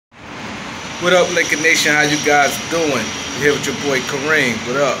What up, Laker Nation? How you guys doing? Here with your boy Kareem.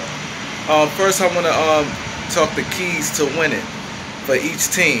 What up? First, I want to talk the keys to winning for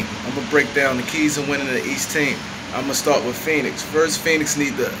each team. I'm gonna break down the keys to winning of each team. I'm gonna start with Phoenix. First, Phoenix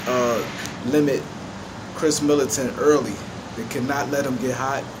need to limit Chris Middleton early. They cannot let him get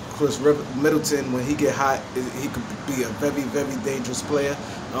hot. Chris Middleton, when he get hot, he could be a very, very dangerous player.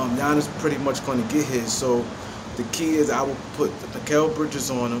 Giannis pretty much going to get his. So the key is I will put Mikal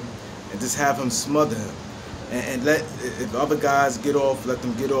Bridges on him and just have him smother him. And let, if other guys get off, let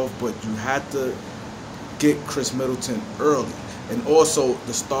them get off. But you have to get Chris Middleton early. And also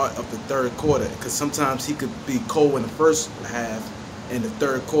the start of the third quarter, because sometimes he could be cold in the first half, in the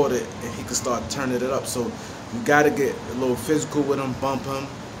third quarter, and he could start turning it up. So you got to get a little physical with him, bump him,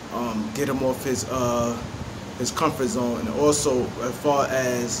 get him off his comfort zone. And also, as far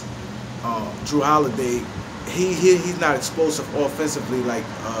as Jrue Holiday, he's not explosive offensively like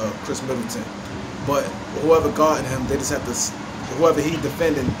Chris Middleton. But whoever guarding him, they just have to. Whoever he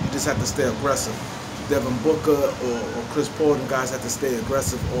defending, you just have to stay aggressive. Devin Booker or Chris Paul, them guys have to stay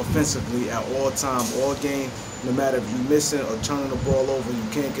aggressive offensively at all time, all game. No matter if you're missing or turning the ball over, you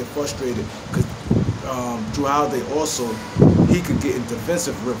can't get frustrated. Because Jrue Holiday also, he could get in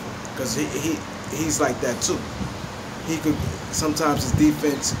defensive rhythm because he's like that too. He could sometimes his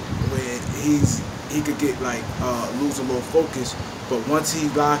defense where he could get like lose a little focus, but once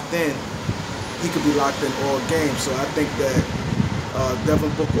he's locked in, he could be locked in all game. So I think that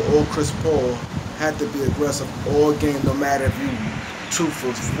Devin Booker or Chris Paul had to be aggressive all game, no matter if you 2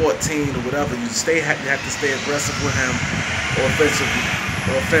 for 14 or whatever. You have to stay aggressive with him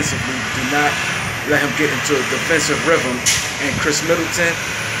offensively. Do not let him get into a defensive rhythm. And Chris Middleton,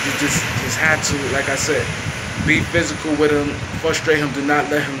 you just had to, like I said, be physical with him, frustrate him. Do not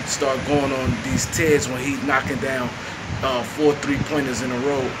let him start going on these tears when he's knocking down 4 3-pointers in a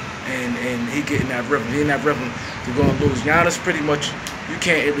row, and he getting that rhythm. He in that rhythm, you're gonna lose. Giannis pretty much, you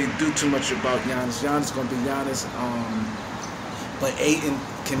can't really do too much about Giannis. Giannis gonna be Giannis. But Ayton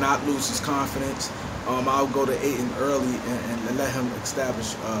cannot lose his confidence. I'll go to Ayton early and let him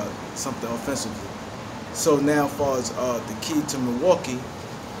establish something offensively. So now, as far as the key to Milwaukee,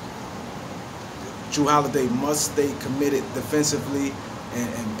 Jrue Holiday must stay committed defensively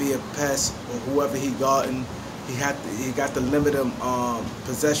and be a pass or whoever he guarding. He got to limit him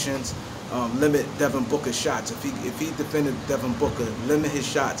possessions, limit Devin Booker's shots. If he defended Devin Booker, limit his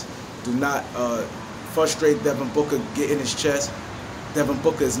shots. Do not frustrate Devin Booker, get in his chest. Devin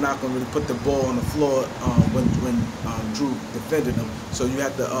Booker is not going to really put the ball on the floor when Jrue defended him. So you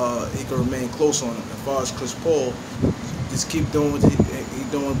have to he can remain close on him. As far as Chris Paul, just keep doing what he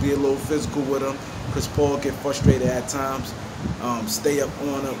doing. Be a little physical with him. Chris Paul get frustrated at times. Stay up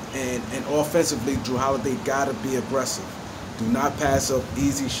on him, and offensively, Jrue Holiday gotta be aggressive. Do not pass up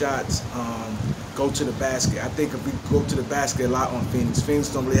easy shots. Go to the basket. I think if we go to the basket a lot on Phoenix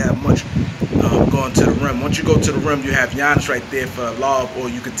don't really have much going to the rim. Once you go to the rim, you have Giannis right there for a lob, or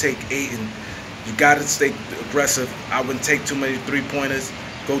you could take Ayton. You gotta stay aggressive. I wouldn't take too many 3-pointers.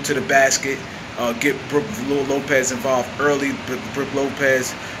 Go to the basket. Get Brook Lopez involved early. Brook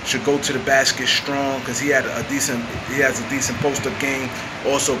Lopez should go to the basket strong because he has a decent post-up game.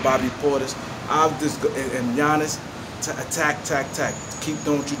 Also, Bobby Portis. I'll just go, and Giannis, attack. Keep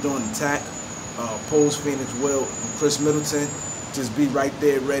doing what you're doing. Attack. Pose Phoenix well. Chris Middleton, just be right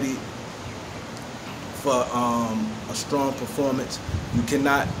there ready for a strong performance. You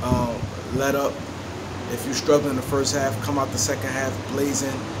cannot let up. If you struggle in the first half, come out the second half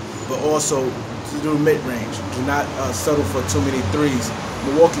blazing. But also do mid-range. Do not settle for too many threes.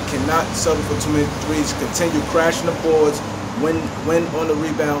 Milwaukee cannot settle for too many threes. Continue crashing the boards. Win on the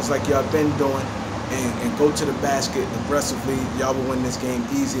rebounds like y'all been doing, and go to the basket aggressively. Y'all will win this game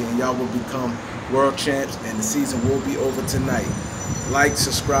easy, and y'all will become world champs. And the season will be over tonight. Like,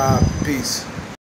 subscribe, peace.